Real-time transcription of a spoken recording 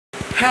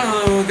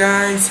Hello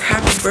guys,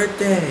 happy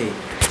birthday!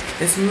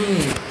 It's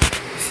me.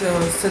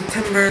 So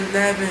September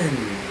 11,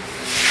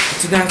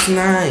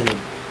 2009.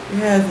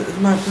 Yeah, it's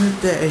my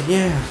birthday,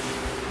 yeah.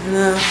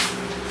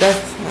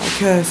 That's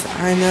because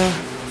I know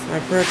it's my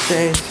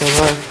birthday, so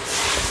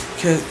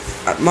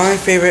because my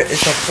favorite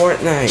is a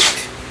Fortnite.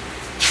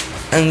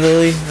 And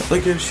Lily,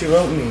 look at what she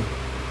wrote me.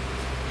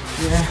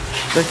 Yeah,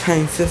 the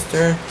kind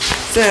sister.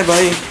 So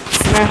everybody,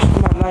 smash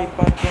my like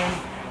button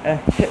and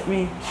hit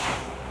me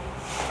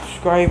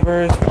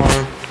subscribers,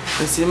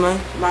 or see my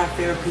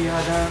favorite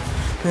piada,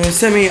 and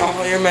send me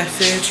all your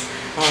message,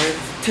 or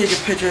take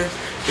a picture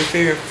of your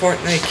favorite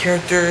Fortnite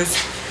characters.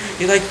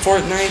 You like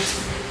Fortnite?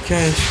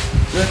 Cause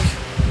look,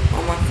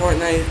 all my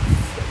Fortnite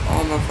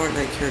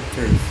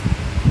characters.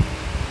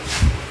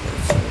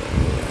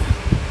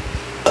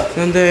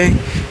 Someday,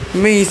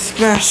 me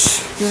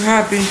smash your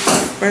happy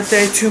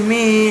birthday to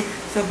me.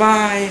 So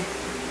bye.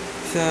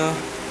 So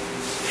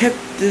hit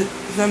the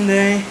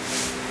someday.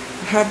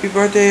 Happy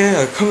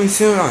birthday coming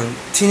soon on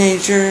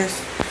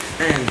teenagers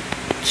and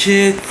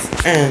kids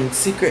and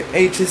secret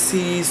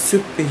agencies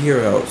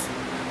superheroes.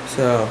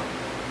 So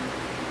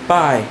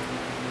bye.